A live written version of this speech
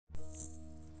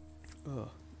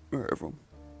Alright everyone,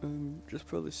 just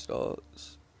before this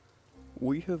starts,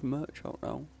 we have merch out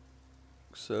now,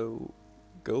 so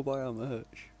go buy our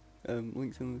merch,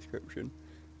 links in the description,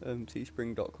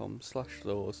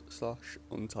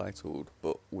 teespring.com/stores/untitled,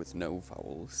 but with no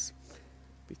vowels,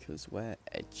 because we're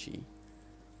edgy.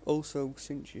 Also,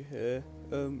 since you're here,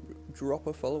 drop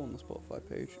a follow on the Spotify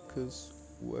page, because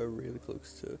we're really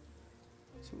close to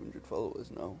 200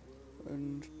 followers now,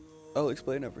 and I'll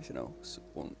explain everything else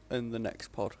in the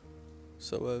next pod.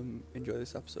 So enjoy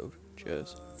this episode.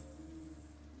 Cheers.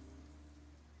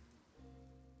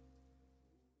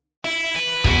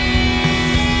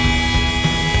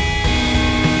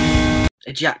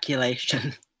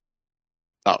 Ejaculation.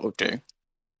 That will do.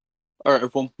 Alright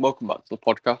everyone, welcome back to the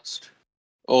podcast.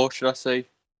 Or should I say,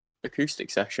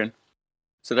 acoustic session.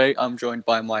 Today I'm joined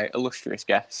by my illustrious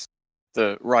guest,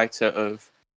 the writer of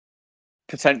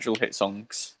potential hit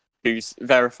songs, who's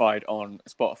verified on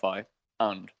Spotify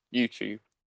and YouTube,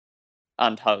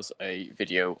 and has a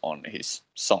video on his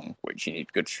song, which you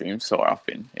need good streams, so I've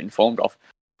been informed of.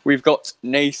 We've got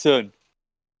Nathan,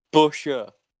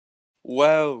 Busher,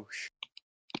 Welch.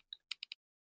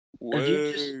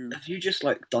 Have you just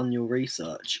like done your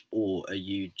research, or do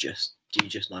you just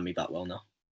know me that well now?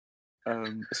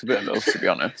 It's a bit of both, to be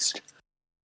honest.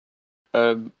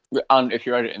 And if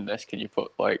you're editing this, can you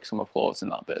put like some applause in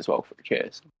that bit as well for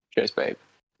cheers? Cheers, babe.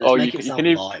 Let's make it sound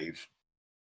live.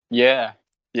 Yeah,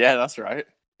 that's right.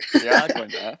 Yeah, I'd join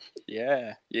there.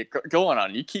 Yeah, go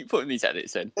on, you keep putting these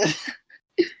edits in.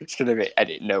 It's gonna be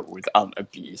edit note with Ant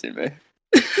abusing me.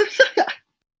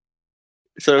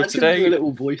 So today, do a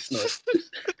little voice note.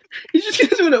 He's just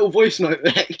gonna do a little voice note.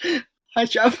 Like, hi,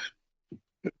 Chav.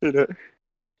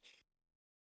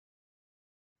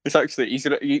 It's actually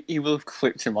he will have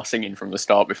clipped in my singing from the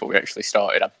start before we actually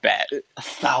started. I bet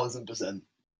 1,000%.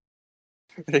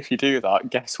 And if you do that,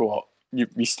 guess what?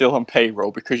 You're still on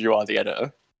payroll because you are the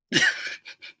editor.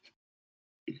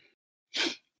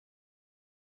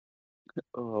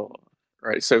 Oh,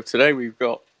 right. So today we've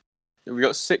got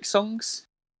 6 songs.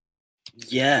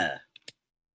 Yeah.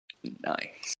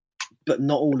 Nice. But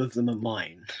not all of them are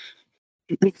mine.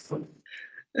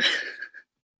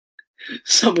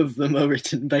 Some of them are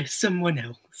written by someone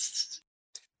else.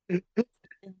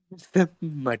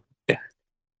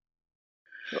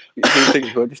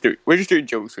 We're just doing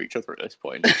jokes for each other at this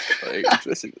point. Like,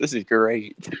 this is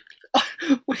great.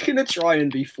 We're gonna try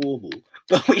and be formal,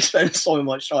 but we spend so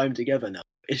much time together now.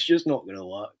 It's just not gonna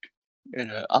work.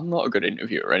 I'm not a good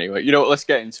interviewer anyway. You know what? Let's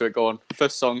get into it. Go on.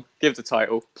 First song. Give the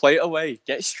title. Play it away.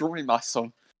 Get strumming, my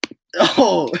son.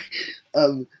 Oh,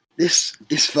 this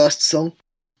first song.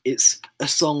 It's a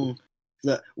song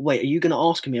that. Wait, are you gonna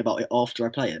ask me about it after I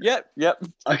play it? Yep.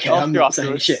 Okay, I'm not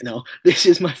saying shit now. This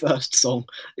is my first song.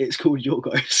 It's called Your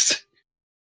Ghost.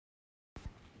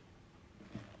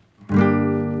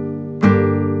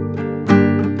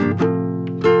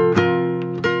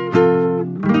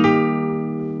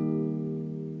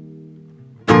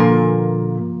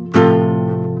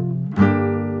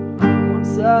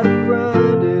 Once I had a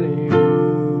friend in you,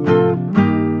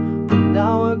 but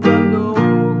now I got no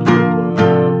clue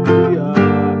what we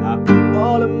are. I put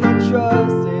all of my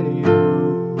trust in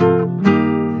you,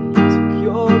 and you took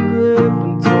your grip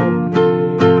and told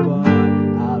me apart.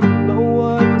 I don't know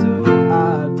what do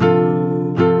I do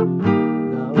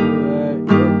now that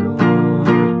you're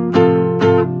gone.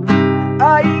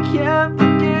 I can't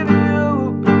forgive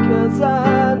you because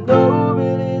I know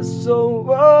it is so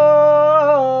wrong.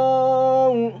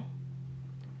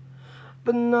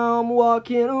 But now I'm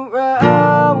walking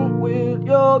around with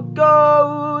your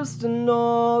ghost and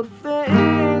all the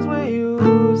things we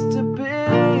used to be.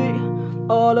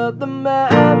 All of the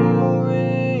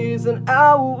memories and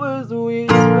hours we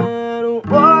spent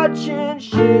watching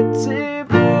shit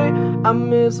TV. I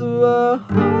miss what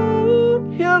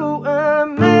you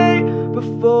and me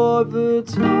before the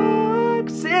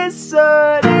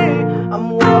toxicity.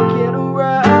 I'm walking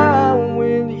around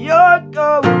with your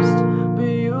ghost, but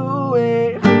you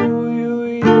ain't who you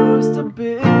used to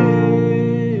be.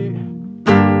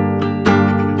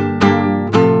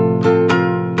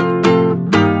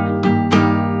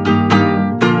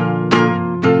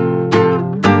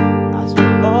 I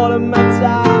spent all of my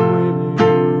time with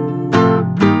you,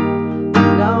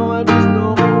 and now I just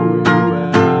know you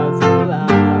as a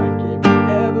lie. Gave me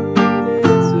everything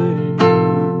to you.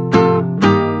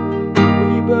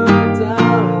 We burned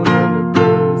down and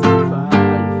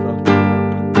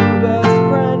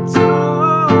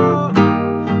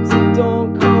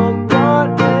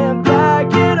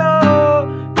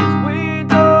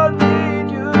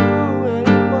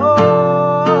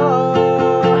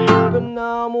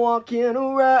walking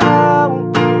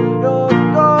around with your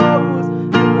ghost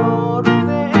and all the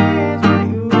things we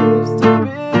used to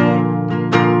be,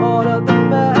 all of the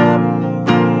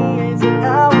memories and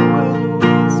hours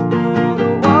we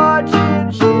spent watching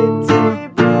shit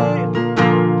TV.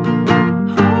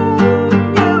 Oh,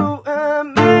 you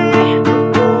and me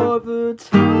before the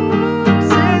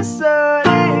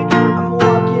toxicity. I'm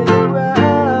walking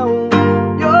around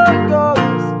with your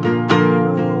ghost.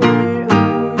 You ain't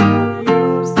who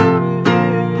you used to be.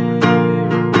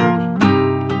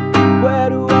 Where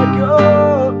do I go?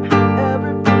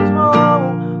 Everything's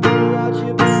wrong without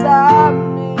you beside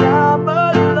me. I'm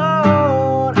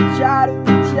alone. I try to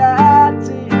reach out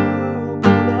to you,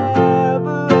 but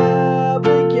never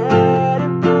ever get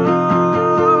it through.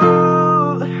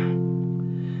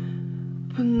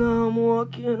 But now I'm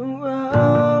walking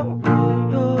around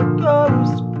with your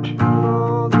ghost and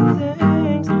all the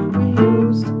things we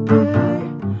used to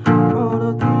be, all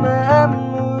of the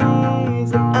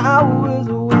memories and hours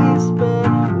we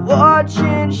spent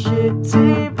watching shit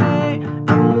TV.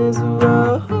 I miss you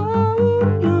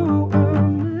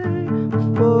and me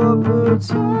before the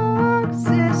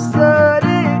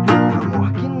toxicity. I'm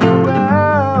walking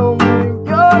around with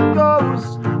your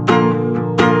ghost.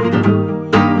 You ain't who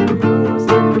you used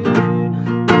to be.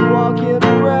 I'm walking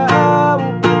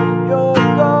around with your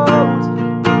ghost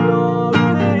and all the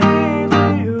things we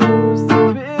used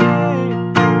to be,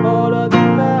 all of the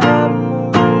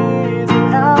memories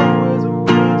and hours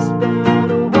we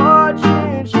spent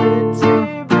watching shit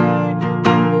TV. I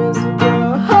miss you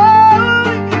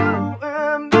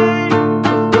and me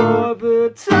before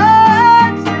the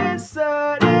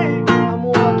toxicity. I'm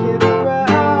walking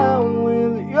around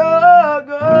with your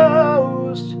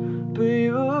ghost, but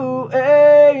you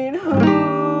ain't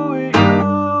who you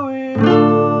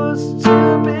used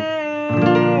to be.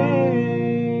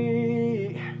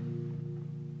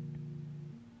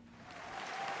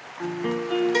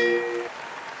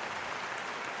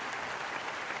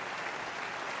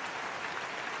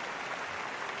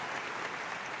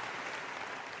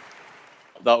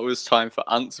 That was time for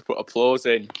Ant to put applause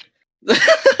in.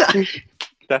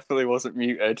 Definitely wasn't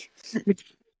muted.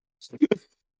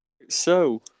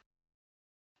 So,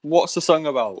 what's the song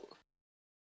about?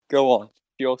 Go on,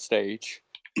 your stage.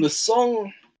 The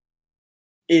song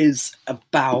is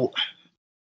about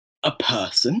a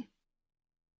person.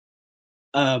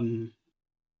 A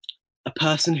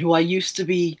person who I used to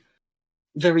be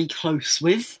very close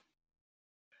with,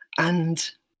 and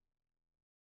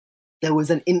there was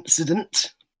an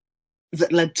incident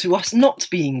that led to us not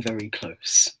being very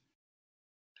close.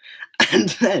 And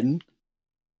then,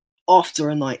 after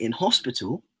a night in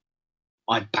hospital,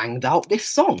 I banged out this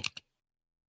song.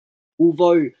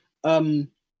 Although, it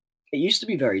used to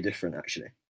be very different, actually.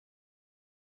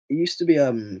 It used to be,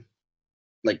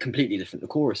 like, completely different. The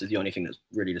chorus is the only thing that's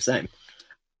really the same.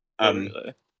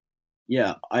 Really?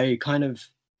 Yeah, so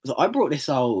I brought this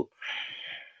out,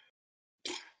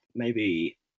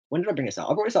 maybe, when did I bring this out?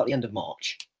 I brought this out at the end of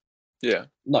March. Yeah.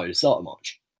 No, the start of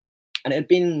March. And it had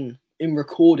been in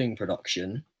recording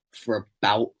production for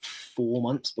about 4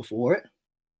 months before it.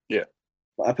 Yeah.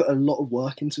 But I put a lot of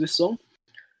work into this song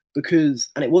because,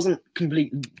 and it wasn't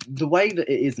complete, the way that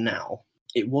it is now,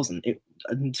 it wasn't.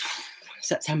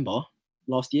 September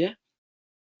last year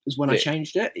was when I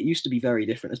changed it. It used to be very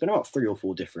different. There's been about 3 or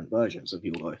 4 different versions of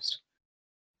Your Ghost.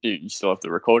 You still have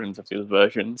the recordings of the other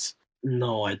versions?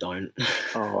 No, I don't.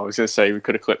 Oh, I was going to say we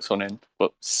could have clipped one in,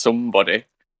 but somebody.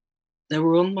 They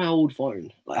were on my old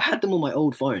phone. Like, I had them on my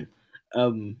old phone.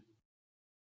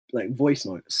 Like voice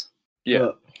notes. Yeah.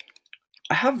 But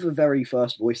I have the very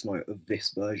first voice note of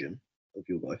this version of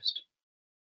Your Ghost.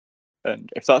 And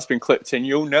if that's been clipped in,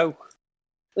 you'll know.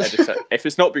 Editor. If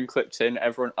it's not been clipped in,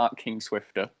 everyone at King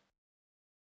Swifter.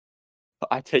 But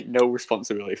I take no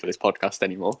responsibility for this podcast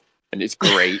anymore, and it's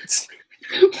great.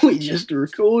 We just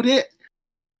record it.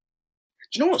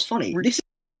 Do you know what's funny? This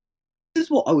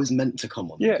is what I was meant to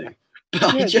come on and do.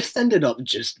 But I just ended up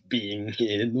just being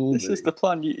here normally. This is the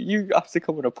plan. You have to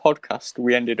come on a podcast.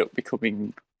 We ended up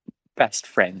becoming best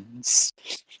friends.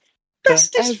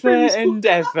 Bestest Forever and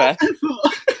ever.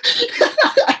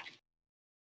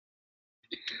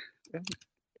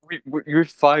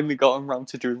 You've finally gotten around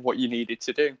to doing what you needed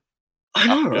to do. I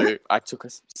know, right? I took a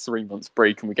 3 months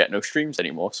break and we get no streams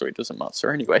anymore, so it doesn't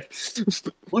matter anyway.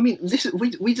 Well, I mean,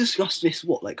 we discussed this,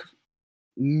 what, like,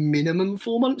 minimum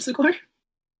 4 months ago?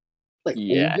 Like,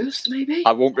 August, maybe?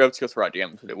 I won't be able to go through our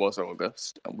DMs, but it was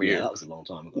August. And that was a long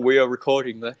time ago. We are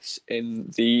recording this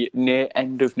in the near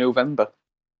end of November.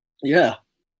 Yeah.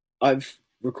 I've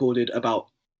recorded about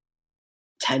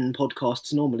 10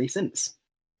 podcasts normally since.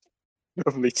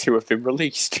 Only 2 have been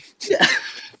released. Yeah.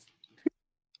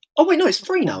 Oh wait, no, it's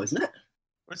 3 now, isn't it?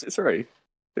 Was it 3?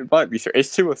 It might be 3.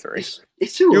 It's 2 or 3.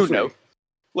 It's 2 or You'll 3. know.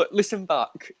 Look, listen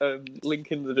back.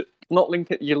 Link in the... Not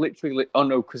link it... You literally... Oh,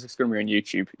 no, because it's going to be on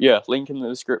YouTube. Yeah, link in the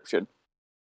description.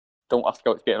 Don't ask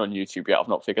how it's getting on YouTube yet. I've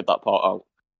not figured that part out.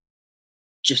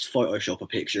 Just Photoshop a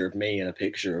picture of me and a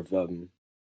picture of the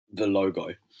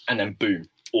logo, and then boom,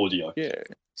 audio. Yeah,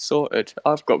 sorted.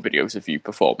 I've got videos of you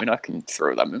performing. I can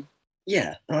throw them in.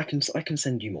 Yeah, and I can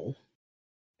send you more.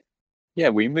 Yeah,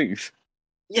 we move.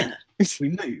 Yeah, we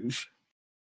move.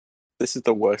 This is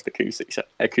the worst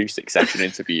acoustic session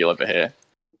interview you'll ever hear.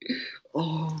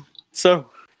 Oh. So,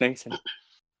 Nathan,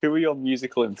 who are your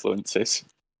musical influences?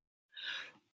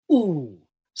 Ooh.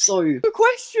 So. Good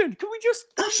question. Can we just?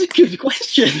 That's a good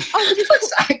question.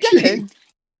 That's actually.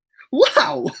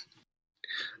 Wow.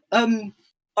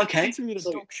 Okay. Interview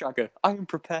the dog shagger. I am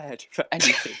prepared for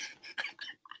anything.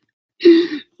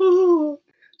 Oh.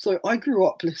 So I grew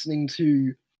up listening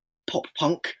to pop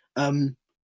punk.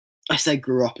 I say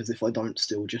grew up as if I don't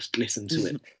still just listen to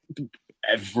it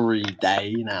every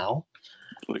day now.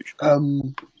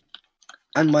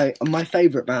 And my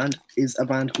favourite band is a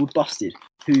band called Busted,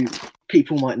 who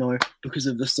people might know because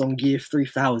of the song Year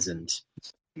 3000,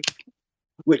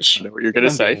 which, I know what you're going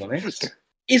to say, honest,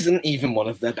 isn't even one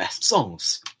of their best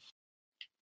songs.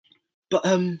 But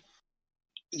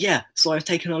yeah, so I've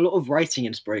taken a lot of writing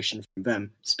inspiration from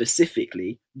them,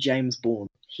 specifically James Bourne.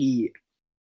 He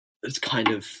is kind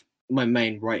of my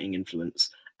main writing influence,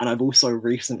 and I've also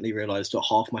recently realised that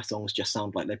half my songs just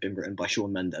sound like they've been written by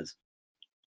Shawn Mendes.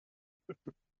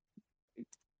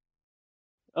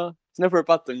 It's never a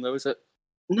bad thing, though, is it?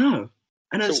 No.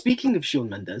 And speaking of Shawn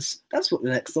Mendes, that's what the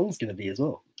next song's going to be as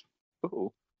well.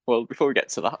 Oh, well, before we get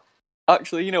to that,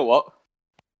 actually, you know what?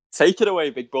 Take it away,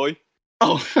 big boy.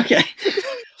 Oh, okay.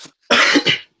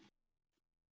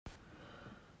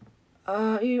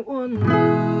 I wonder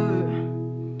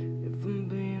if I'm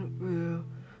being real.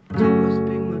 Do I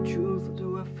speak my truth or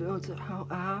do I filter how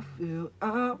I feel?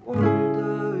 I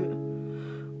wonder,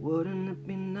 wouldn't it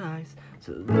be nice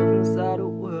to live inside a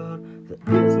world that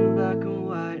isn't black and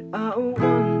white? I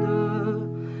wonder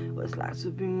what it's like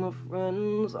to be my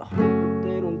friends. I hope that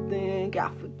they don't think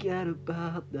I forget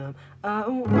about them. I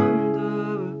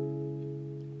wonder.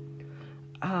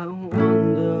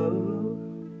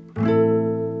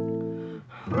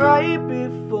 Right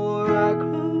before I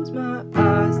close my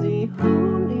eyes, the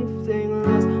only thing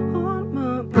that's on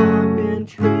my mind, been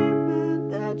dreaming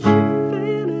that you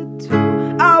feel it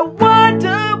too. I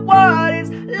wonder what it's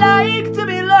like to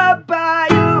be loved by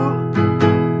you.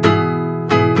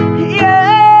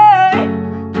 Yeah,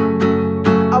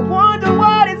 I wonder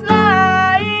what it's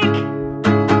like.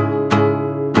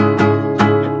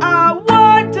 I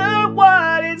wonder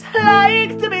what it's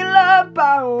like to be loved by.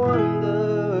 I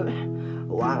wonder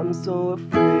why I'm so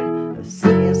afraid of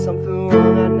saying something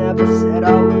wrong I never said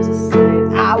I was a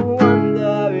saint. I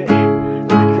wonder,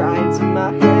 I cry into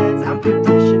my hands. I'm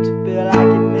conditioned to feel like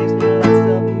it makes me less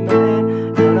of a man.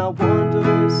 And I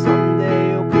wonder if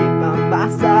someday you'll be by my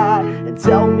side and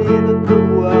tell me that the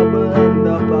world will end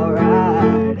up alright.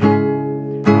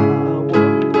 I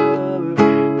wonder.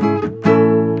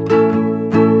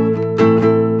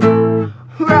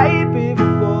 Right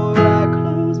before I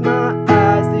close my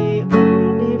eyes, the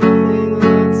only thing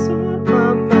that's on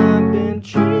my mind, been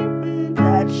dreaming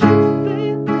that you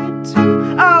feel it too.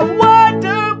 I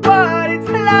wonder what it's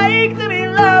like to be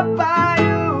loved by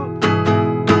you.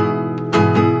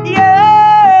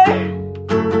 Yeah,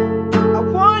 I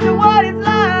wonder what it's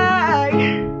like.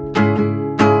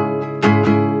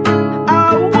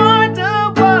 I wonder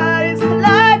what it's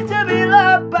like to be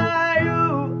loved by you.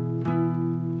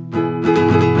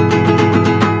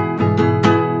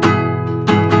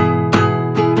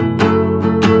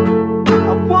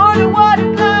 I wonder what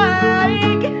it's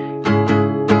like.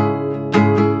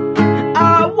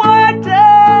 I wonder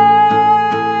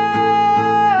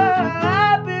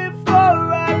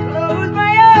before I close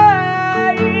my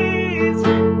eyes,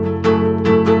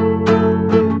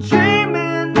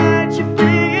 dreaming that you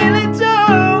feel it too.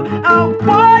 I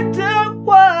wonder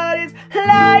what it's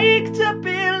like to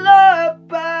be loved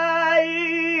by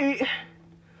you.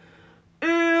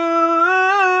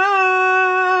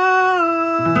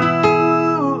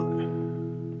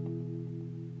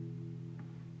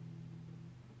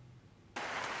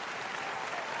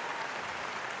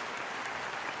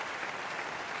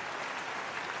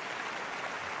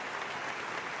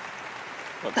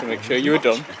 Want to make sure you were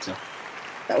done. Better.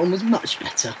 That one was much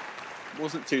better. It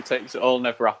wasn't 2 takes. It all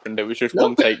never happened. It was just No.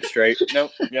 1 take straight.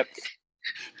 Nope. Yep.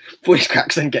 Voice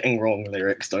cracks and getting wrong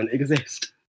lyrics don't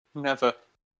exist. Never.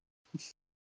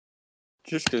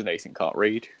 Just because Nathan can't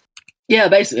read. Yeah,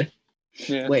 basically.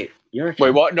 Yeah. Wait, you're okay.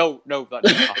 Wait, what? No, that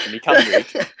doesn't happen. He can read.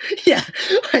 Yeah,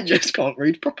 I just can't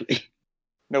read properly.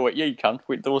 No, wait, yeah, you can.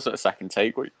 Wait, there wasn't a second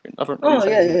take. Wait, I don't know. Oh,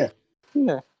 yeah.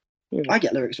 Yeah. I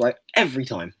get lyrics right every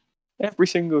time. Every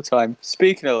single time.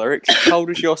 Speaking of lyrics, how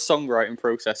does your songwriting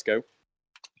process go?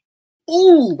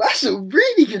 Oh, that's a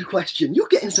really good question. You're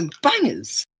getting some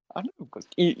bangers. I know, because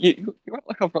you act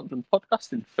like I've not done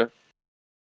podcasting for,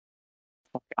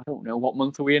 I don't know, what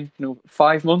month are we in? No,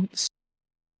 5 months?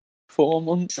 4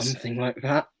 months? Something like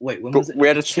that. Wait, when was it? We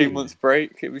had a June? 2-month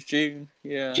break. It was June.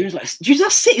 Yeah. June's like,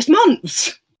 that's 6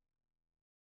 months.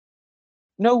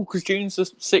 No, because June's the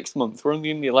 6th month. We're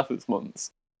only in the 11th month.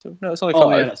 So, no, it's only 5. Oh,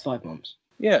 yeah, that's 5 months.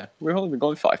 Yeah, we've only been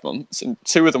going 5 months, and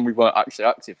 2 of them we weren't actually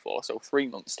active for, so 3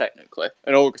 months technically.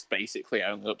 In August, basically,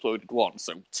 I only uploaded 1,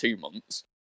 so 2 months.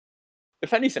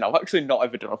 If anything, I've actually not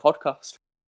ever done a podcast.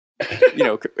 You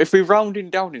know, if we're rounding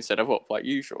down instead of up, like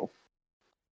usual.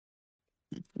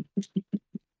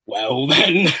 Well,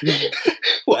 then.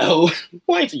 Well,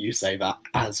 why do you say that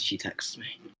as she texts me?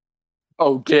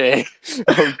 Oh dear.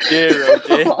 Oh dear,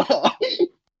 oh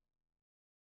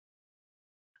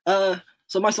dear.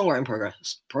 So my songwriting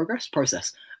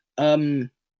process. It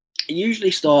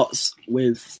usually starts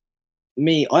with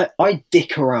me. I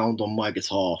dick around on my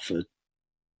guitar for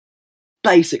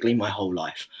basically my whole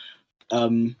life.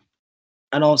 And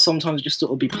I'll sometimes just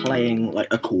sort of be playing like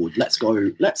a chord. Let's go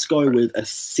with a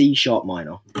C sharp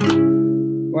minor.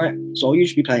 Right? So I'll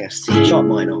usually be playing a C sharp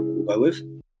minor, we'll go with.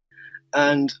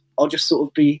 And I'll just sort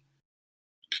of be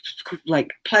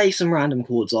like play some random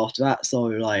chords after that. So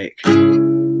like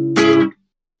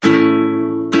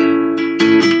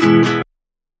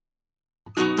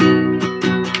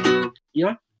you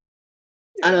know?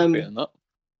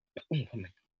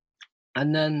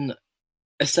 And then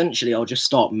essentially I'll just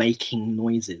start making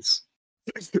noises.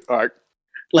 Alright.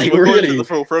 Like We're really going the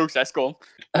full process, go on.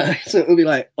 so it'll be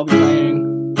like I'll be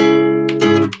playing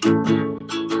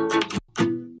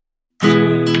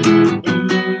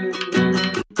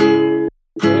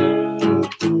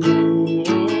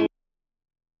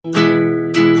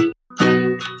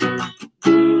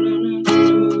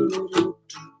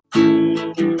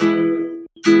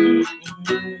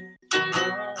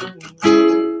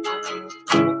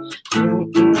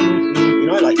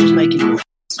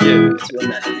to a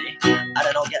melody, and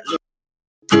then I'll get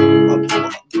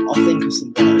I'll think of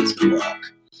some words to work.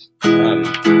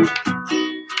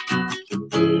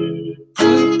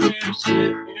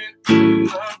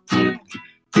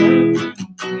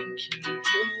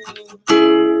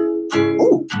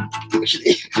 Oh,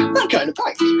 actually, that kind of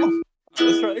banged. Oh.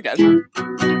 Let's try it again.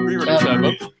 Rerun it,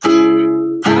 Turbo.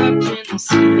 I've been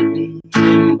sitting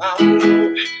in my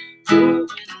room, doing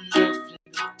nothing,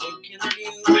 thinking of you.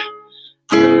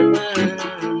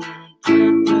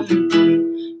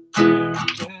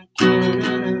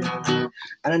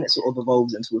 And then it sort of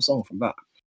evolves into a song from that.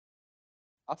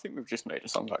 I think we've just made a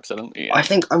song accidentally. I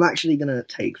think I'm actually going to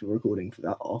take the recording for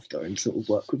that after and sort of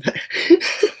work with it.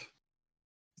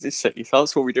 It's safe.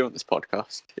 That's what we do on this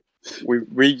podcast. We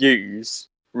reuse,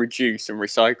 reduce, and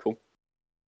recycle.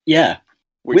 Yeah.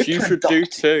 Which you should do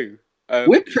too.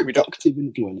 We're productive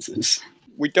influencers.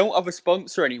 We don't have a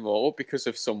sponsor anymore because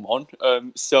of someone.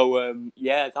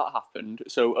 Yeah, that happened.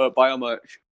 So buy our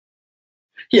merch.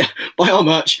 Yeah, buy our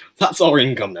merch. That's our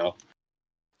income now.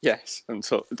 Yes, and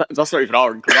so that's not even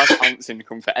our income. That's Ant's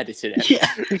income for editing it.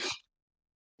 Yeah.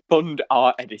 Fund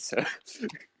our editor.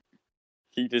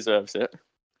 He deserves it.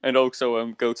 And also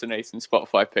go to Nathan's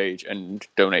Spotify page and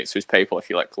donate to his PayPal if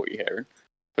you like what you're hearing.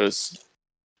 Because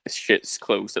this shit's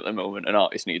closed at the moment and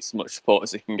artists need as much support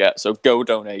as they can get. So go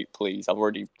donate, please. I've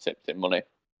already tipped in money.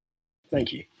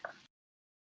 Thank you.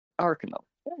 I reckon that.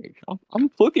 Hey, I'm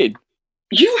plugging.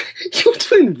 You're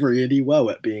doing really well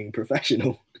at being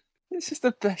professional. This is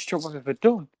the best job I've ever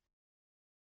done.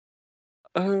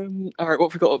 Alright,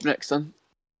 what have we got up next then?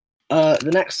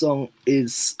 The next song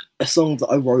is a song that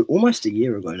I wrote almost a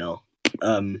year ago now.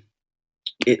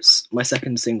 It's my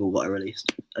second single that I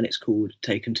released, and it's called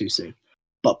Taken Too Soon.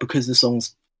 But because the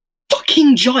song's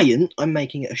fucking giant, I'm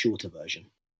making it a shorter version.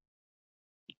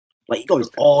 Like, it goes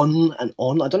on and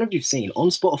on. I don't know if you've seen, on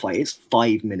Spotify, it's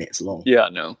 5 minutes long. Yeah, I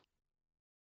know.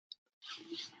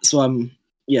 So,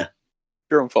 yeah.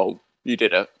 Your own fault. You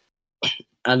did it.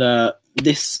 And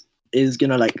this is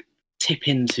gonna, like, tip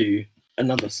into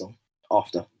another song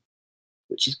after,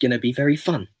 which is gonna be very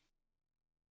fun.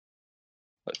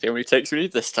 Let's see how many takes we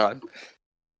need this time.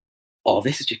 Oh,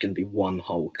 this is just gonna be one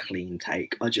whole clean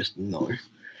take. I just know.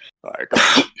 Alright, go.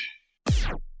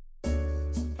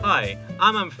 Hi,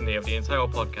 I'm Anthony of the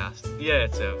Untitled podcast, the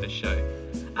editor of this show.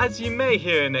 As you may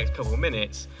hear in the next couple of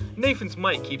minutes, Nathan's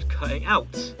mic keeps cutting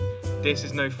out. This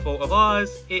is no fault of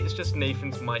ours, it's just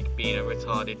Nathan's mic being a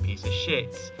retarded piece of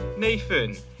shit.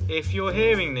 Nathan, if you're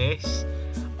hearing this,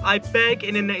 I beg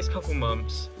in the next couple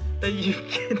months that you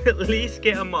can at least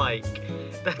get a mic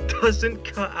that doesn't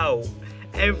cut out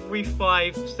every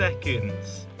 5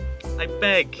 seconds. I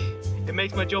beg. It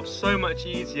makes my job so much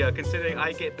easier considering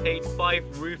I get paid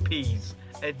 5 rupees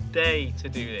a day to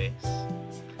do this.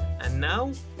 And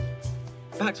now,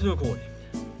 back to the recording.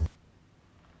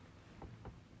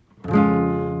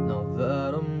 Now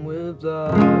that I'm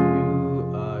without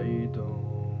you, I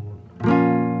don't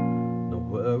know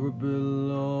where I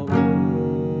belong.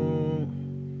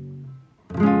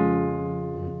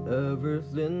 And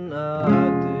everything I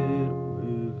did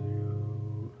with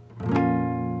you,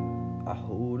 I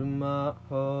hold in my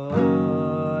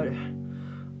heart.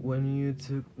 When you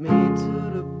took me to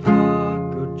the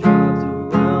park or drive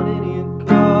around in your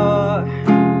car,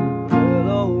 there'll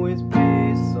always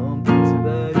be something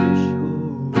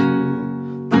special.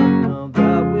 But now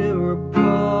that we're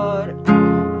apart, I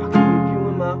keep you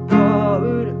in my heart.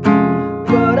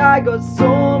 But I got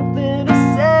something to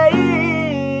say.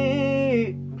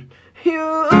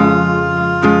 You.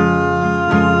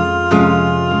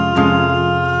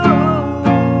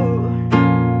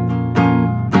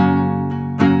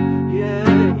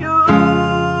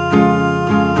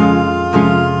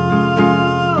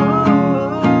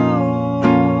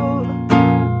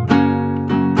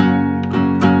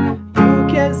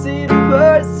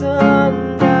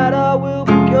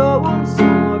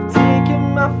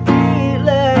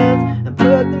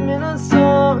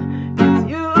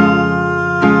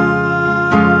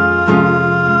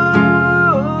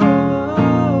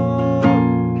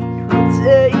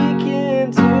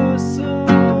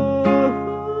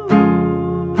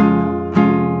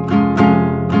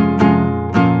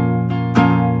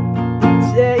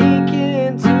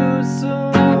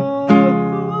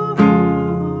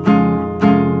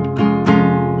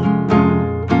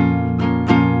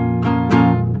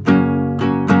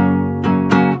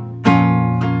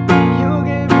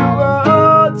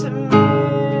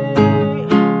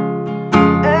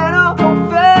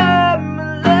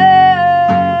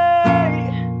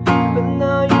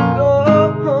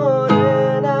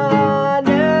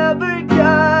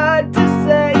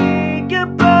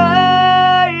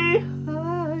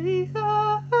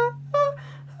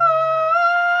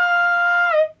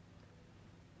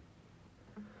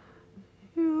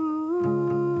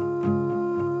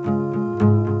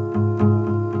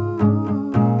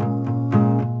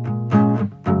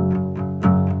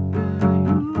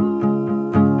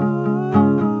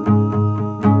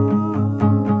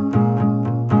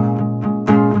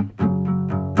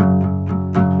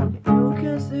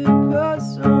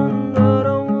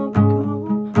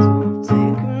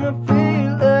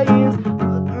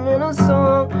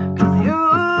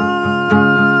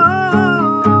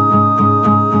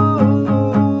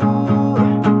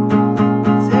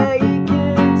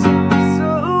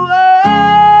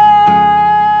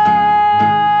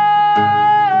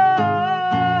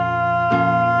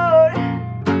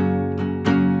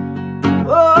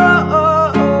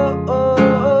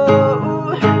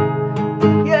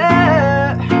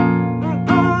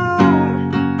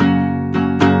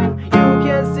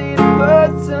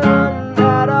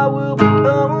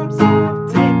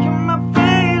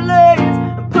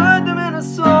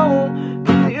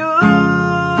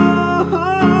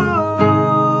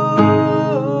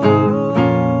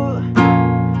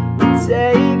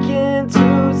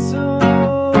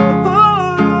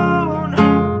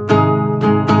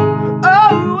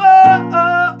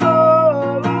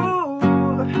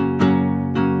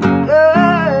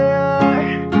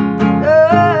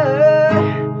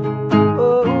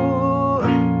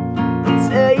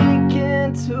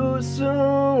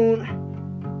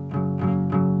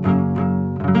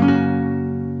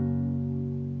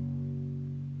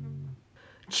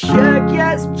 Check,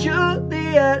 yes,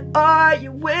 Juliet, are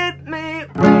you with me?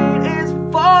 Rain is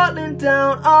falling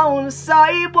down on the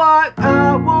sidewalk.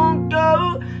 I won't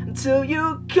go until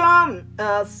you come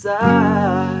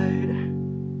outside.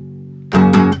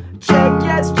 Check,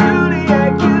 yes,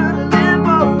 Juliet, you the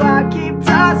limbo. I keep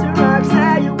tossing rocks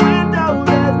at your window.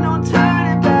 There's no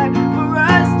turning back for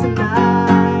us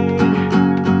tonight.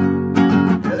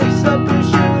 Lace up your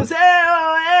shoes,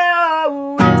 hey-oh,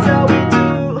 hey-oh, it's how we do.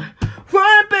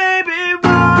 Run, baby,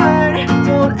 run,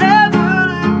 don't ever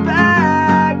look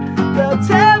back. They'll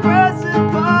tear us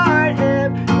apart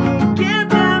if we give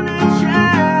them the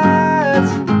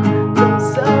chance. Don't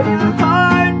sell your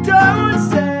heart, don't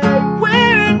say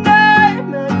we're not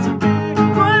meant to be.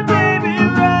 Run, baby.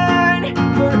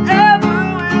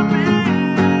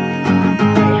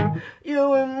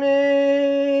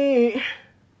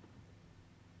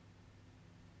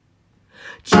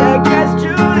 Check yes,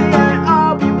 Juliet,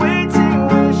 I'll be waiting.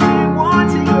 When she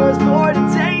wanting yours for the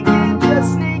taking.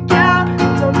 Just sneak out,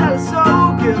 don't tell her so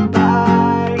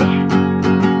goodbye.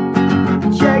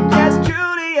 Check yes,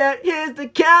 Juliet, here's the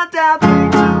countdown. 3,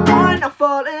 2, 1, now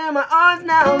fall in my arms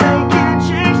now. They can't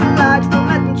change the lights, don't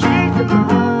let them change their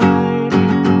mind.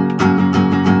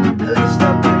 Lace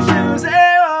up your shoes,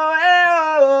 hey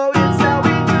oh, it's how we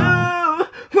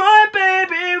do. Run,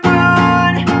 baby,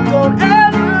 run, don't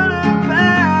ever look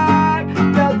back.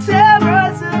 They'll tear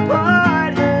us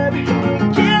apart if we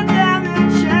give them the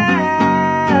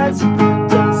chance.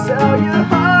 Don't sell your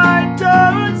heart,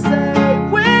 don't say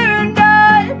we're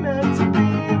not meant to be.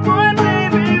 Run,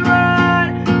 baby, run,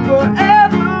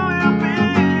 forever we'll be.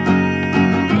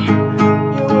 You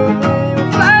and me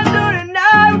will fly through the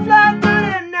night, fly through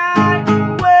the night.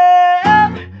 Well,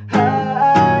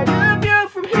 hide a view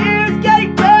from here, it's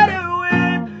getting better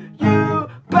with you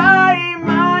by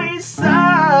my side.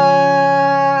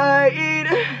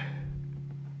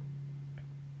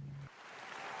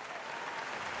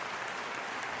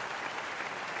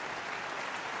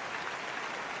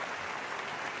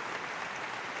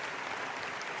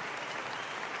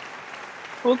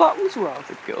 Well, that was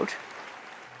rather good.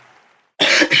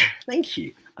 Thank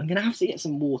you. I'm gonna have to get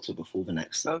some water before the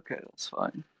next song. Okay, that's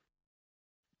fine.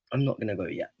 I'm not gonna go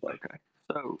yet, though. Okay,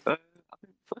 so I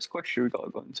think the first question we got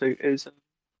to go into is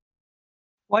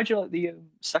why do you like the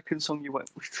second song you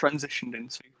went, which transitioned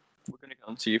into? We're going to get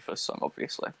onto your first song,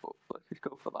 obviously, but let's just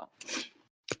go for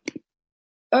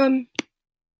that.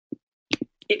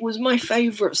 It was my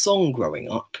favourite song growing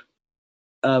up.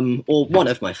 Or one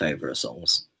of my favourite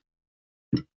songs.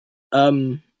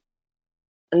 And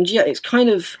yeah, it's kind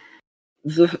of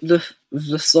the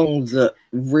song that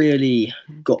really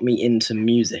got me into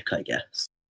music, I guess.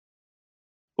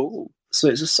 Oh, So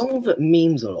it's a song that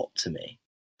means a lot to me.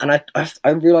 And I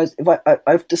realised if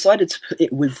I've decided to put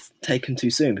it with Taken Too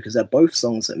Soon because they're both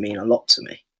songs that mean a lot to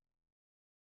me.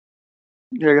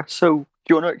 yeah. So, do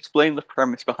you want to explain the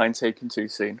premise behind Taken Too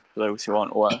Soon for those who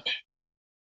aren't aware?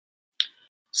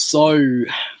 So,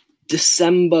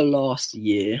 December last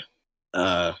year,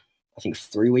 I think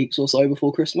 3 weeks or so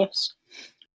before Christmas,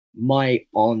 my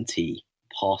auntie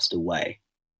passed away.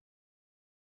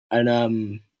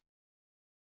 And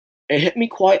it hit me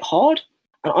quite hard.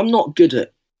 And I'm not good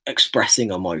at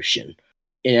expressing emotion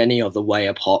in any other way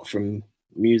apart from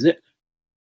music.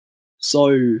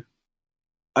 So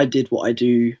I did what I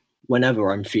do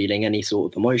whenever I'm feeling any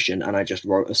sort of emotion, and I just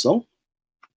wrote a song.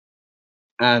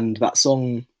 And that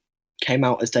song came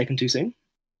out as Taken Too Soon.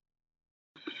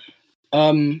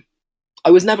 I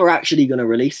was never actually going to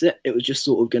release it. It was just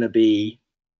sort of going to be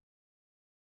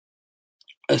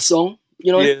a song,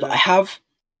 you know, that I have.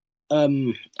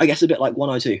 I guess a bit like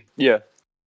 102. Yeah.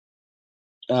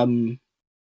 And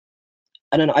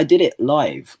then I did it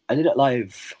live. I've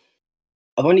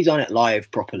only done it live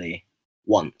properly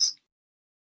once.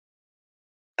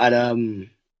 And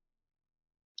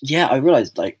yeah, I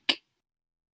realized like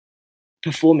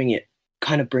performing it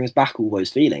kind of brings back all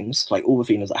those feelings, like all the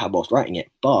feelings I had whilst writing it,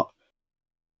 but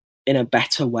in a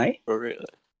better way. Oh, really?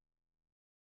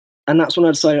 And that's when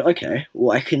I decided, okay,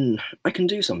 well, I can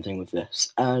do something with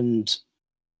this. And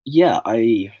yeah,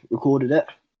 I recorded it.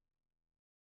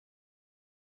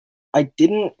 I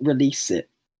didn't release it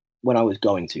when I was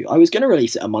going to. I was going to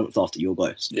release it a month after Your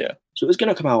Ghost. Yeah. So it was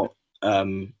going to come out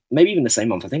maybe even the same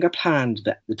month. I think I planned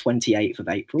the 28th of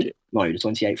April. Yeah. No, the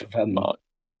 28th of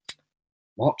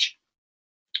March.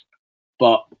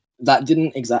 But that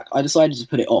didn't I decided to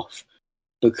put it off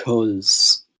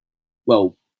because,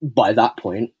 well, by that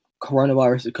point,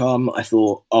 coronavirus had come. I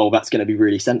thought, oh, that's going to be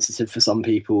really sensitive for some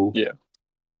people. Yeah.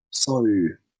 So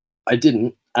I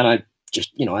didn't, and I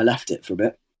just, I left it for a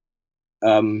bit.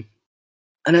 And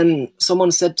then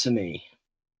someone said to me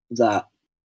that,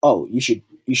 oh, you should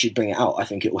bring it out. I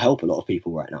think it will help a lot of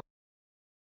people right now.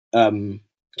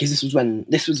 Because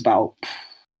this was about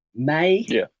May.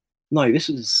 Yeah. No, this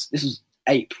was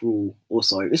April or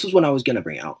so. This was when I was going to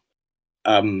bring it out.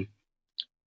 And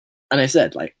I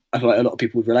said, like, I feel like a lot of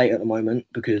people would relate at the moment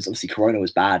because obviously Corona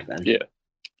was bad then. Yeah.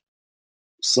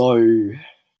 So,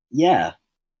 yeah,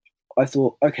 I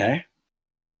thought, okay.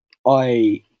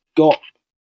 I got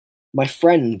my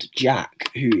friend Jack,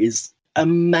 who is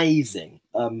amazing.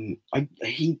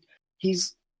 He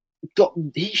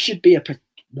should be a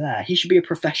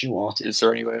professional artist. Is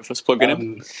there any way of us plugging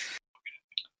him?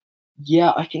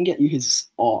 Yeah, I can get you his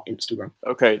art Instagram.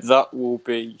 Okay, that will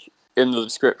be in the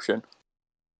description.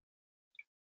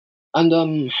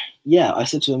 And yeah, I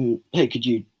said to him, hey, could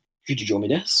you draw me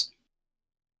this?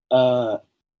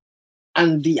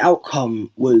 And the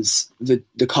outcome was the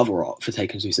cover art for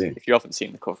Taken Too Soon. If you haven't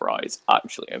seen the cover art, it's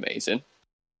actually amazing.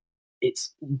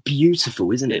 It's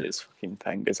beautiful, isn't it? It is fucking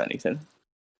peng as anything.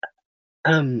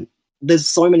 There's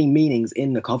so many meanings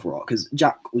in the cover art because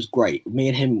Jack was great. Me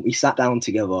and him, we sat down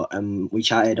together and we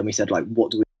chatted and we said, like,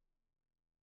 what do we?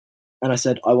 And I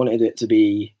said I wanted it to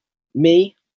be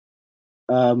me,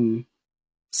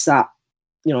 sat,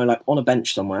 you know, like on a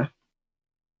bench somewhere,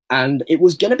 and it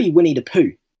was gonna be Winnie the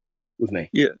Pooh with me.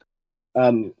 Yeah.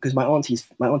 Because my auntie's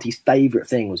favourite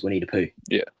thing was Winnie the Pooh.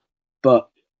 Yeah. But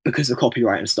because of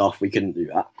copyright and stuff, we couldn't do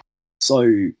that.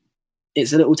 So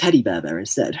it's a little teddy bear there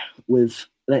instead.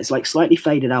 It's like slightly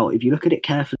faded out. If you look at it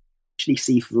carefully, you actually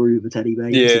see through the teddy bear.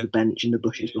 You can see the bench and the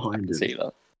bushes behind it. See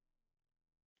that.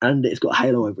 And it's got a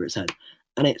halo over its head.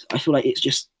 And I feel like it's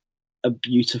just a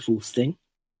beautiful thing.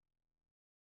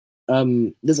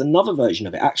 There's another version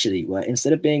of it actually where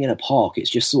instead of being in a park, it's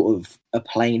just sort of a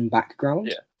plain background.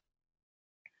 Yeah.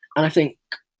 And I think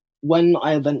when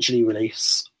I eventually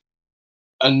release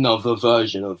another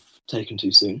version of Taken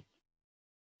Too Soon,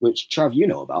 which Trav, you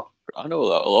know about. I know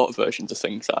a lot of versions of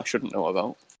things that I shouldn't know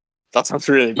about. That sounds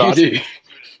really bad. You do.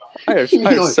 I have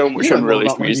so much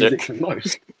unreleased music.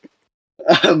 Most.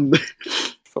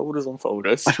 Folders on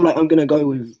folders. I feel like I'm gonna go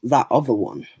with that other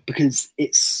one because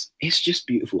it's just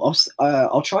beautiful.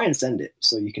 I'll try and send it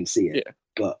so you can see it. Yeah.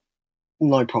 But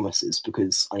no promises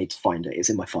because I need to find it. It's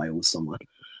in my files somewhere.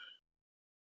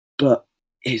 But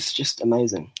it's just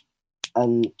amazing,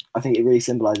 and I think it really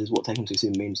symbolises what Taken Too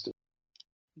Soon means to me.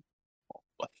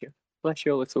 Bless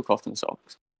your little cotton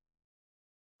socks.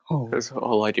 Oh. Because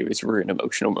all I do is ruin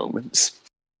emotional moments.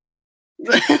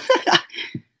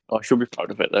 I should be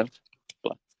proud of it though.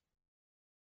 Bless.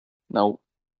 Now,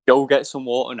 go get some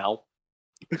water now.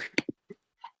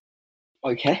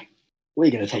 Okay,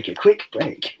 we're going to take a quick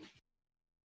break.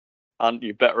 And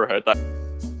you better heard that.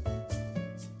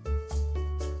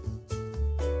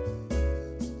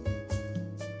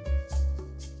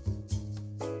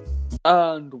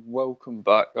 And welcome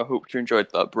back. I hope you enjoyed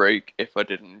that break. If I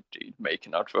didn't indeed make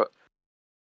an advert.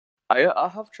 I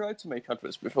have tried to make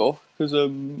adverts before, because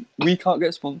we can't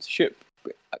get sponsorship.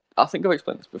 I think I've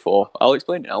explained this before. I'll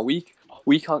explain it now. We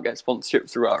can't get sponsorship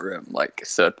through our like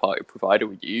third party provider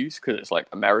we use, because it's like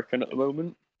American at the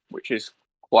moment, which is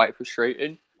quite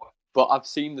frustrating. But I've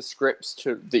seen the scripts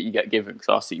that you get given, because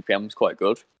our CPM's quite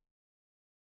good.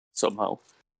 Somehow.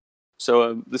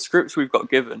 So the scripts we've got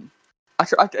given,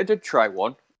 I did try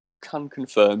one. Can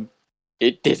confirm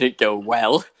it didn't go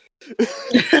well.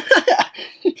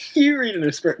 You reading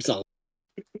a script song?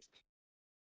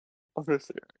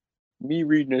 Honestly, me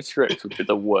reading a script would be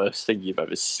the worst thing you've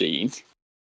ever seen.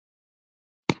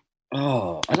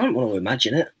 Oh, I don't want to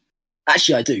imagine it.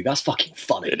 Actually, I do. That's fucking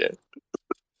funny. It is.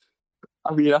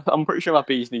 I mean, I'm pretty sure my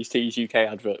Bees Knees Teas UK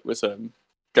advert was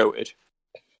goated.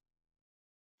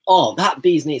 Oh, that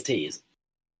Bees Knees Teas.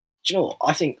 Do you know what?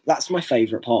 I think that's my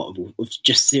favourite part of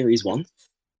just series 1.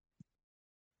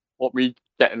 What, me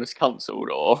getting us cancelled,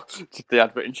 or just the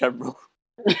advert in general?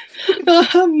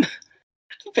 A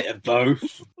bit of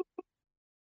both.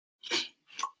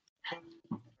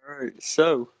 Alright,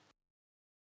 so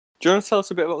do you want to tell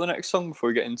us a bit about the next song before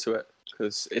we get into it?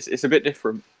 Because it's a bit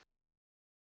different.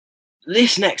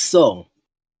 This next song,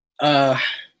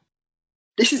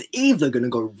 this is either going to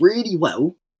go really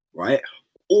well, right?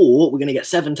 Or we're going to get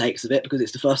 7 takes of it because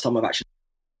it's the first time I've actually...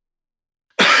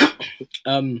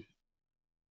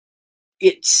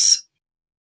 It's...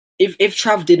 If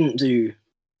Trav didn't do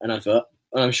an advert,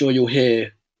 and I'm sure you'll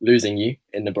hear Losing You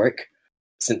in the break,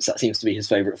 since that seems to be his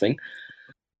favourite thing,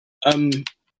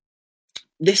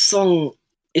 this song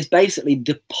is basically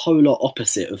the polar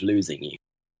opposite of Losing You.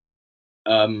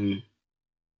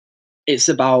 It's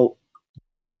about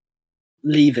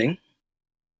leaving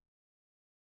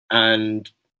and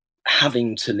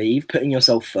having to leave, putting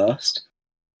yourself first.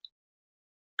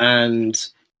 And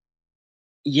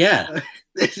yeah,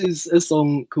 this is a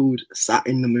song called Sat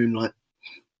in the Moonlight.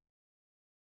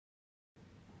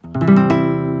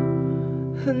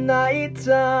 The night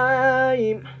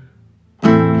time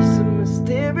is a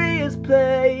mysterious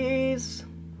place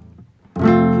for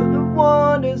the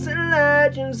wonders and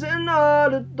legends and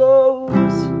all of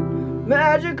those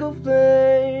magical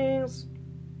things.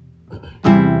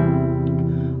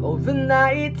 Oh, the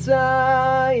night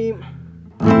time,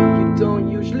 you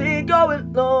don't usually go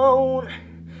alone.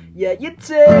 Yeah, you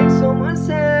take someone's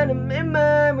hand and make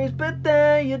memories, but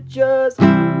then you just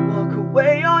walk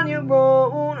away on your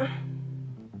own.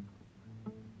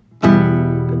 But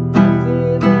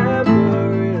nothing ever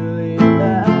really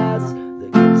lasts. The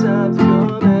good times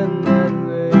come and then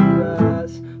they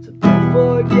pass. So don't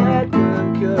forget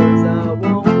them, 'cause I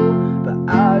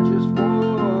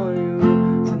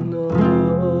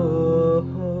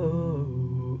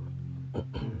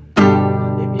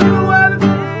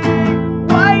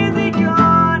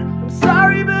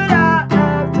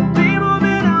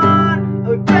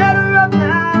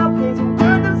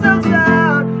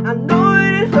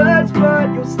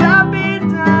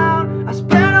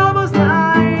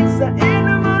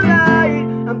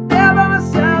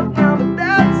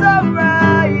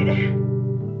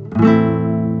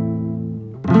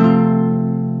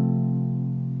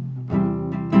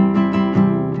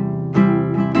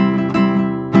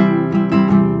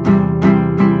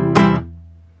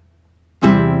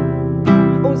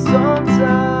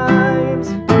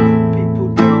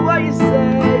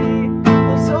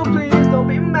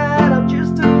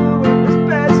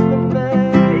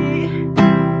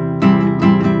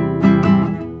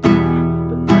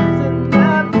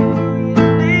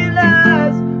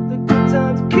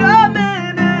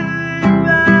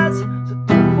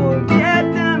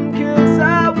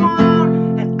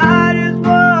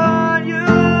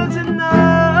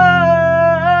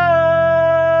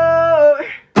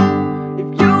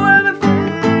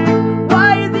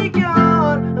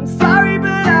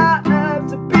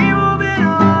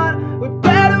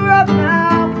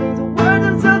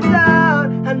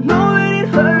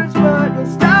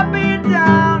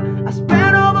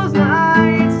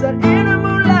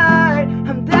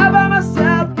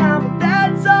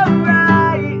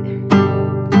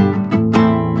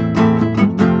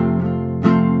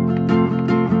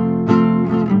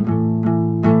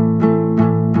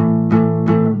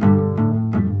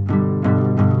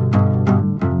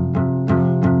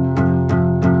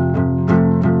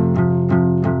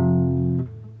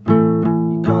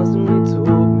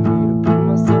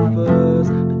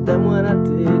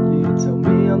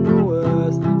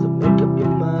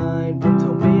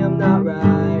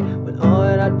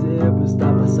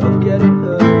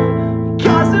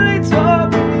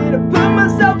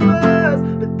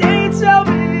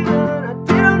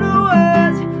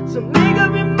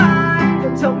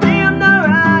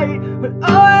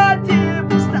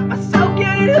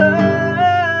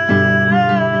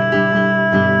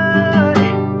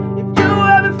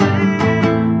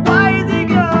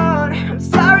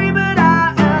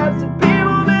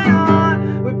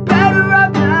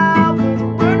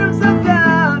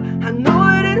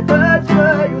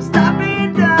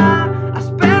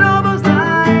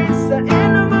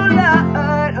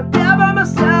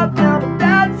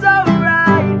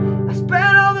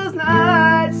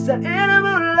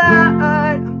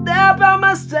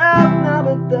myself now,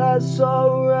 but that's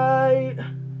alright.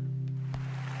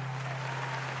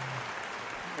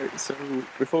 Right, so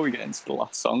before we get into the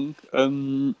last song,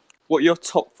 what are your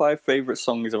top 5 favourite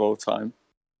songs of all time?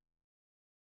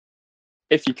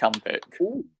 If you can pick.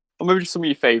 Ooh. Or maybe just some of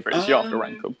your favourites, you don't have to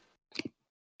rank them.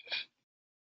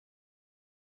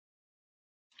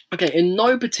 Okay, in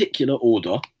no particular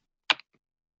order.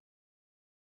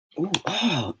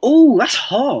 Oh, that's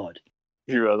hard.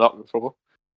 You heard that before.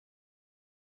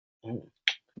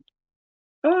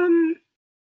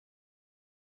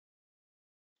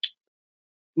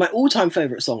 My all-time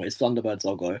favourite song is Thunderbirds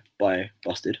I'll Go by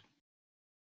Busted.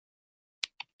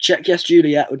 Check Yes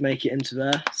Juliet would make it into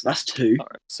there, so that's 2.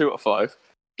 Alright, 2 out of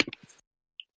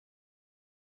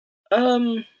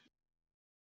 5.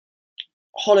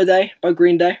 Holiday by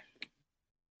Green Day.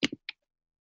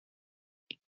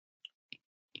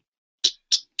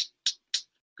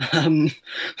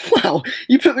 Wow,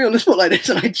 you put me on the spot like this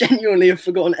and I genuinely have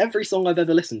forgotten every song I've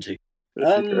ever listened to.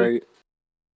 This is great.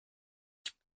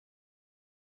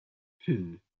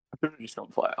 Hmm. I could have just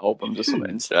gone for like albums or something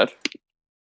instead.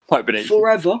 Might have been easy.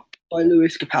 Forever by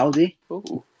Lewis Capaldi.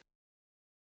 Ooh,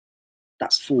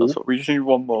 That's 4. that's what we just need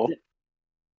one more.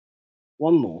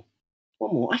 One more.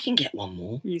 I can get one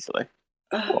more. Easily.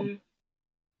 Um,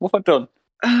 What have I done?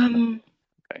 um,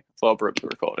 Okay, so I'll break the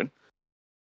recording.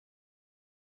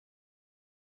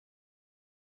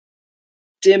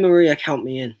 Dear Maria, count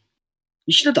me in.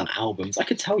 You should have done albums. I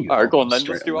could tell you. Alright, go on then.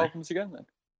 straight Let's do away. albums again then.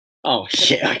 Oh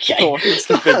shit. Okay. Go on, it's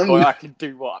the big boy. I can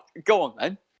do what? Go on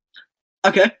then.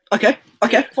 Okay.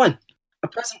 Fine. A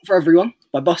Present for Everyone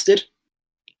by Busted.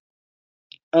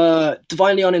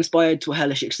 Divinely Uninspired to a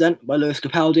Hellish Extent by Lewis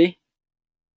Capaldi.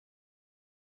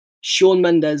 Shawn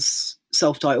Mendes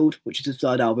Self-Titled, which is his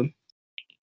 3rd album.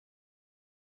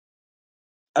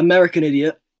 American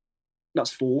Idiot.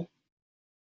 That's 4.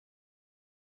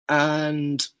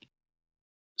 And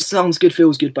Sounds Good,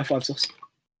 Feels Good by 5 Sauce.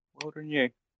 Well done, you.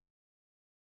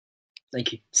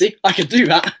 Thank you. See, I could do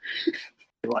that.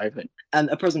 Driving. And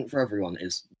A Present for Everyone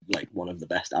is like one of the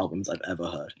best albums I've ever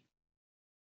heard.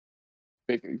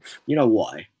 Big oof. You know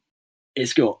why?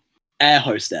 It's got Air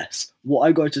Hostess, What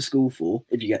I Go to School For,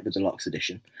 if you get the deluxe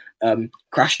edition.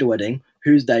 Crash the Wedding,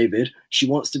 Who's David, She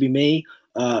Wants to Be Me,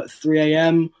 3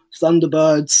 a.m.,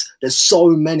 Thunderbirds. There's so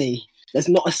many. There's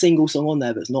not a single song on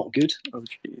there that's not good. Oh,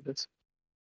 Jesus.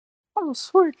 Oh,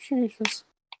 sweet Jesus.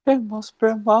 It must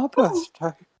be my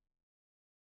birthday.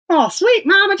 Oh, sweet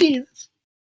Mama Jesus.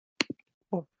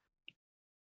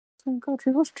 Thank God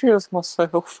you must cheers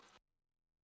myself.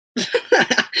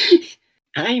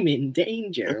 I'm in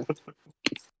danger.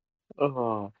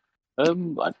 Oh.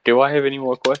 Do I have any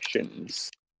more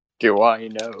questions? Do I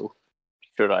know?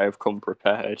 Should I have come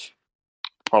prepared?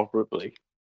 Probably.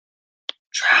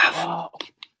 Trav, Oh.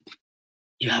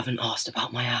 you haven't asked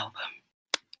about my album.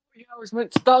 Yeah, I was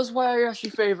meant to, that's why I asked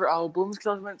your favourite albums, because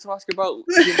I was meant to ask about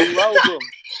your new album.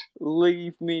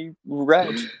 Leave Me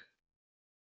Red.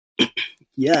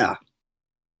 Yeah.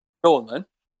 Go on then.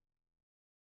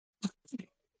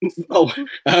 Oh,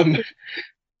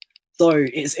 so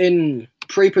it's in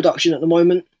pre-production at the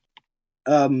moment.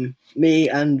 Me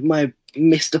and my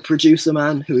Mr. Producer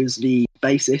Man, who is the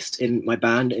bassist in my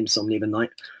band Insomnia the Night,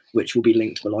 which will be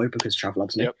linked below because Trav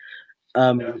loves me.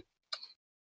 Yep.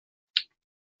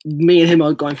 Me and him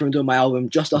are going through and doing my album,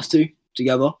 just us two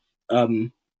together.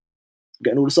 Getting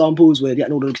all the samples, we're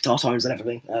getting all the guitar tones and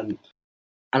everything. And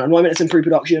at the moment it's in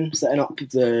pre-production, setting up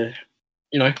the,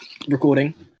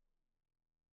 recording.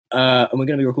 And we're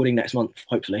going to be recording next month,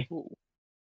 hopefully. Ooh.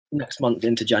 Next month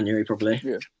into January, probably.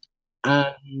 Yeah.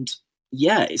 And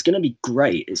yeah, it's going to be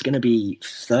great. It's going to be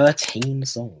 13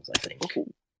 songs, I think. Ooh.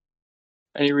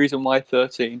 Any reason why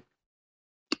 13?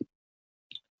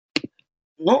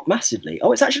 Not massively.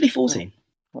 Oh, it's actually 14.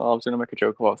 Well, I was going to make a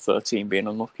joke about 13 being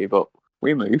unlucky, but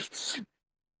we move.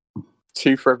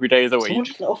 2 for every day of the week. Someone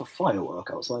just let off a firework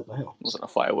outside my house. It wasn't a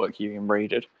firework you even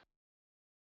raided.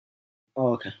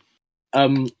 Oh, okay.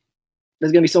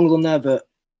 There's going to be songs on there that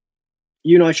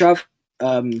you know, Trav.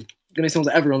 Going to be songs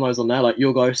that everyone knows on there, like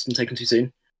Your Ghost and Taken Too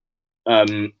Soon.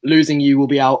 Losing You will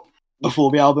be out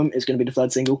before the album. It's going to be the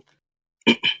 3rd single.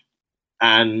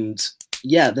 And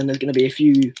yeah, then there's going to be a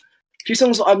few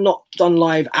songs that I've not done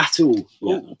live at all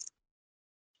yet.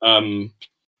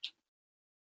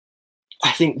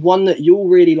 I think one that you'll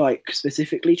really like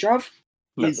specifically, Trav,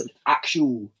 is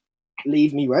actual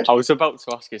Leave Me Red. I was about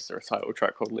to ask, is there a title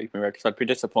track called Leave Me Red? Because I'd be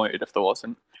disappointed if there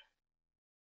wasn't.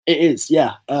 It is,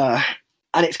 yeah.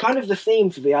 And it's kind of the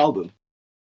theme for the album.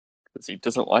 Because he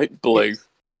doesn't like blue.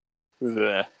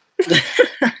 There.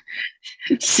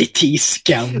 City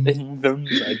scum. In the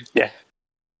red, yeah.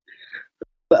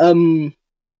 But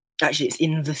actually, it's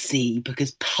in the sea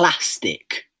because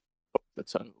plastic. The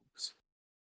tunnels.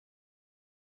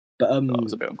 But That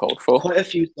was a bit uncalled for. quite a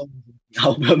few songs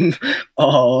on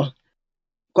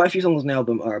the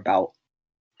album are about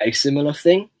a similar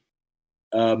thing.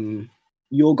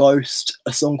 Your Ghost,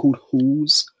 a song called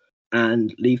Halls,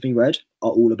 and Leave Me Red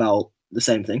are all about the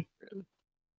same thing. Really?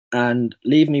 And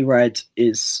Leave Me Red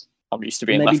is I'm used to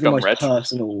being maybe left the on most red.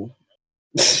 personal.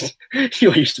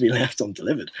 You're used to being left on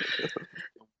delivered.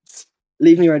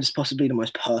 Leave Me Red is possibly the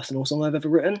most personal song I've ever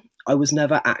written. I was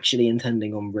never actually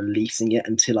intending on releasing it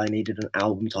until I needed an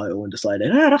album title and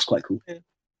decided, that's quite cool. Yeah.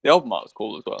 The album art was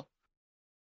cool as well.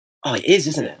 Oh, it is,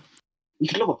 isn't it? You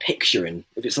could lob a picture in.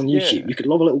 If it's on YouTube, you could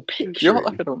lob a little picture You're in.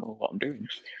 like, I don't know what I'm doing.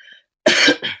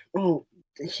 Well,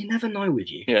 you never know with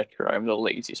you. Yeah, true. I'm the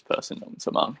laziest person known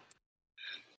to man.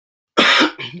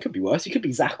 It could be worse. He could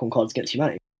be Zach on Cards Against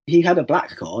Humanity. He had a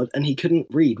black card and he couldn't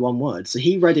read one word, so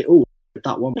he read it all with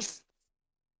that one.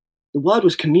 The word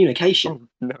was communication.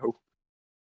 Oh,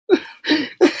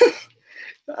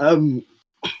 no.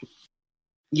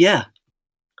 Yeah.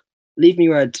 Leave Me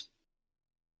Red.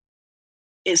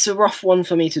 It's a rough one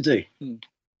for me to do.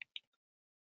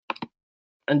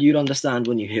 And you'd understand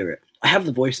when you hear it. I have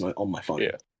the voice note on my phone.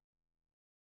 Yeah.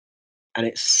 And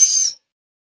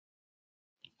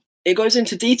it goes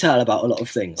into detail about a lot of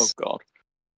Oh, things. God.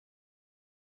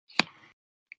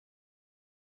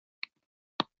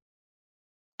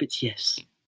 But yes.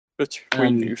 But we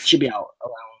move. Should be out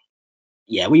around.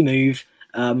 Yeah, we move.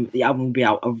 The album will be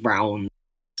out around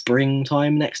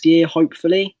springtime next year,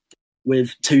 hopefully,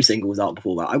 with 2 singles out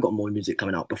before that. I've got more music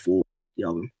coming out before the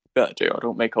album. Better do. I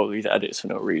don't make all these edits for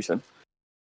no reason.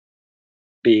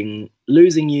 Being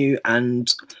Losing You,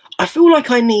 and I feel like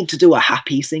I need to do a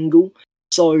happy single,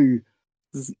 so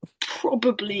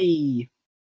probably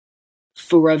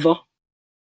Forever.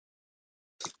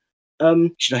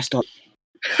 Should I start?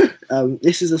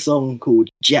 This is a song called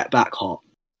Jet Back Hot.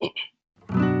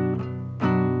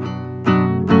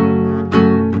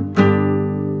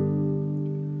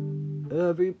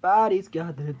 Everybody's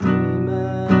got their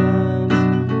demons.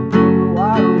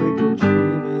 Why we can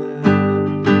dreaming?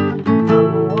 I'm the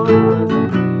one who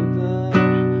wasn't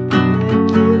leaving.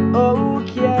 Make it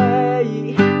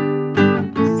okay.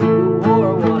 See the war,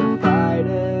 I wanna fight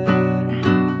it.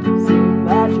 See a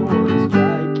match, I wanna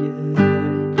strike it.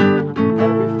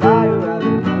 Every fire I've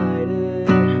ignited,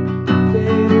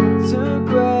 fade into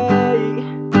gray.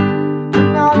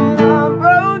 And now that I'm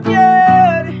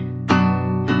broken,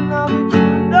 now that you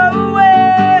know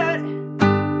it,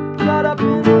 caught up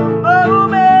in the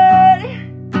moment,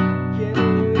 can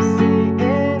you see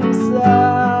inside?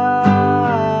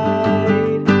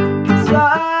 'Cause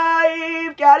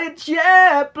I've got a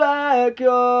jet black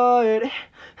heart,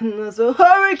 and there's a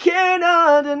hurricane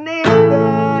underneath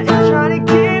that, it's trying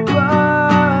to keep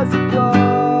us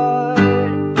apart.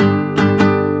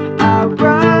 I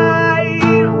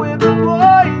write with a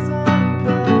poison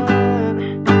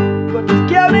pen, but the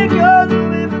chemicals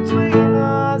moving between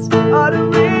us are the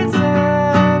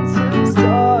reason to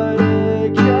start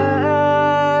again.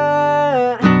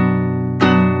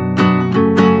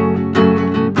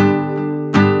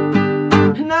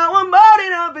 Now I'm old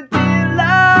enough to be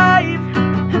alive,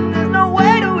 and there's no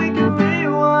way that we can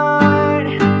rewind.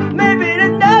 Maybe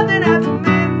there's nothing after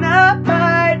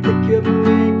midnight that could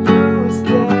make you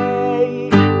stay.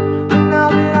 But now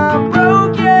that I'm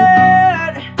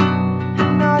broken,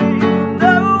 and now that you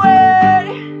know it,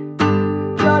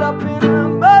 caught up in the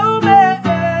moment,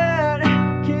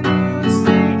 can you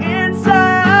see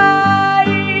inside?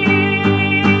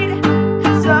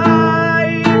 'Cause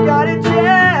I've got a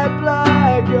jet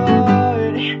black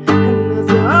heart, and there's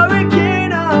a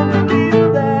hurricane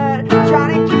underneath that,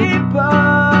 trying to keep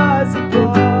us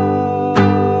apart.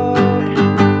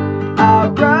 I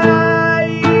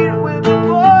write with a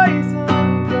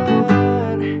poison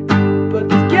pen, but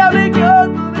the chemicals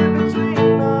moving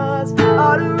between us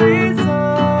are the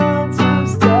reason to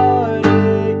start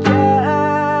again.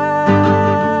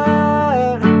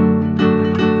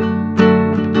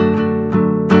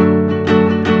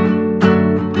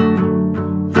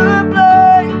 The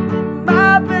blood in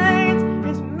my veins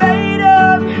is made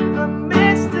up of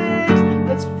mystics.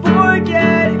 Let's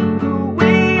forget who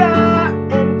we are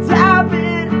and dive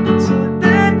into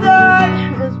the dark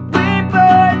as we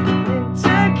burn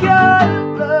into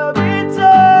color,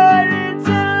 return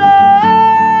into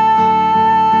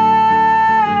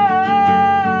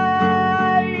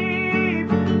life.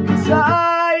 'Cause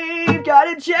I've got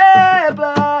a jet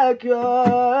black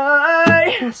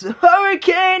heart, there's a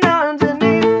hurricane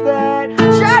underneath that,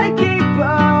 try to keep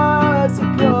us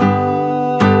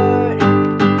apart.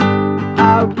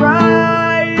 I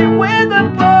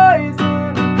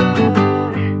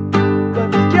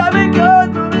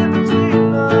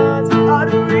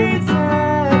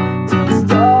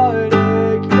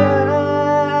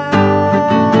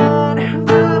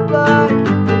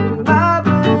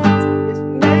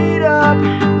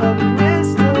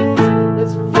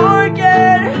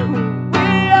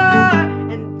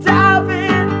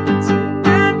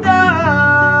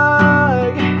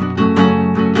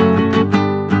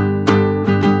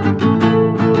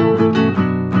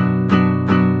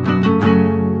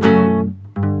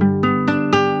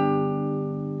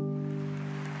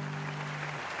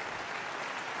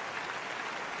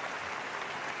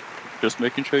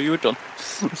making sure you were done.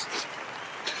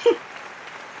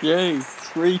 Yay,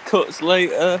 3 cuts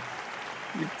later,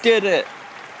 we did it!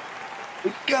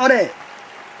 We got it!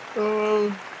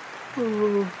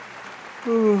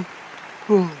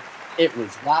 It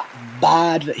was that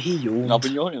bad that he yawned. I've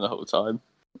been yawning the whole time.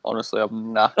 Honestly,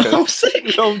 I'm knackered. I'm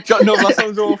sick! No, that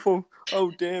sounds awful.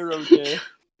 Oh dear, oh dear.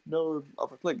 No, I've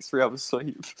had like 3 hours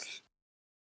sleep.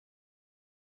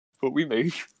 But we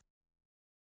move.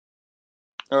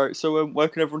 Alright, so where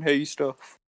can everyone hear your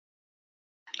stuff?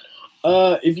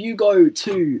 If you go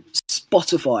to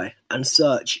Spotify and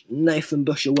search Nathan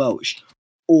Busher Welch,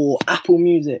 or Apple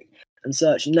Music and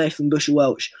search Nathan Busher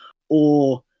Welch,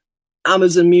 or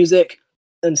Amazon Music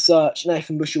and search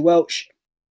Nathan Busher Welch,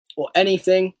 or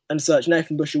anything and search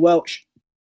Nathan Busher Welch.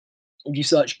 If you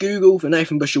search Google for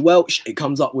Nathan Busher Welch, it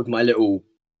comes up with my little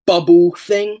bubble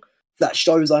thing that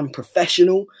shows I'm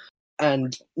professional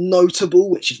and notable,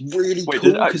 which is really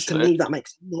cool because to me that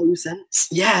makes no sense.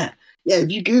 Yeah,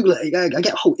 if you Google it, I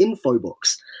get a whole info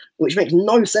box, which makes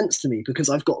no sense to me because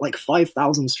I've got like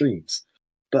 5,000 streams.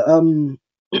 But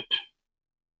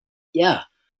yeah,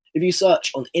 if you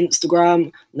search on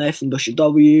Instagram, Nathan Busher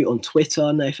W, on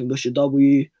Twitter, Nathan Busher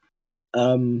W,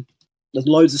 there's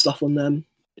loads of stuff on them.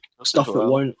 Stuff that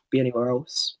won't be anywhere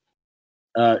else.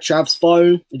 Trav's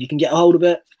phone, if you can get a hold of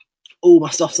it, all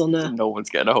my stuff's on there. No one's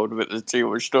getting a hold of it, there's too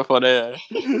much stuff on here.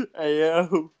 Hey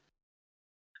yo.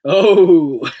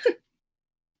 Oh.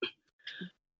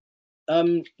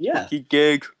 Yeah. Plug your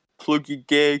gig. Plug your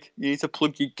gig. You need to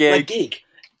plug your gig. My gig.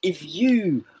 If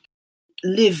you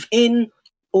live in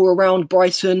or around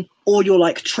Brighton, or you're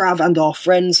like Trav and our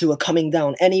friends who are coming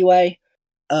down anyway,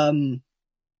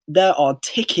 there are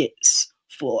tickets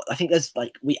for, I think there's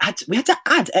like, we had to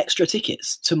add extra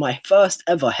tickets to my first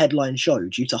ever headline show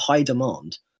due to high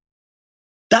demand.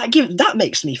 That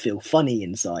makes me feel funny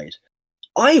inside.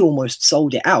 I almost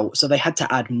sold it out, so they had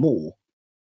to add more.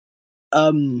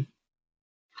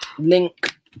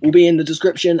 Link will be in the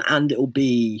description and it will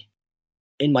be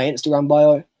in my Instagram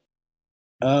bio.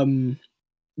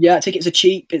 Yeah, tickets are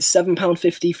cheap. It's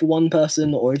 £7.50 for one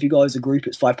person, or if you go as a group,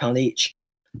 it's £5 each.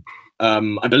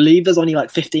 I believe there's only like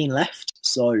 15 left,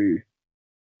 so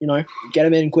get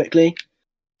them in quickly.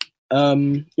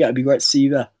 Yeah, it'd be great to see you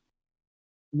there.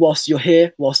 Whilst you're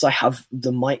here, whilst I have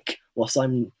the mic, whilst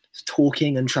I'm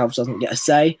talking and Trav doesn't get a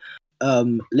say,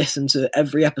 listen to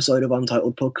every episode of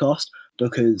Untitled podcast,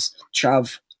 because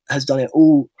Trav has done it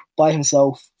all by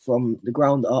himself from the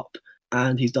ground up,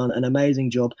 and he's done an amazing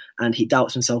job, and he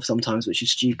doubts himself sometimes, which is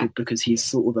stupid because he's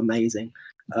sort of amazing.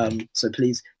 So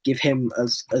please give him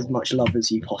as much love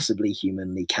as you possibly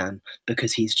humanly can,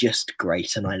 because he's just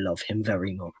great and I love him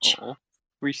very much.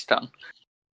 Restan.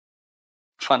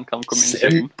 Fan cam coming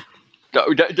soon.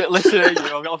 Don't listen to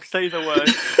you. I'll say the word.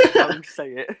 I'll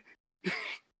say it.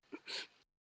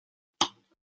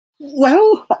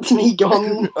 Well, that's me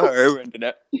gone. We're ending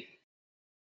it.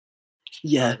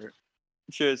 Yeah. Right.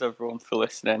 Cheers everyone for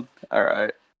listening.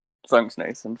 Alright. Thanks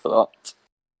Nathan for that.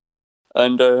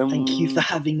 And thank you for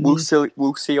having me.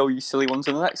 We'll see all you silly ones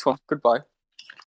in the next one. Goodbye.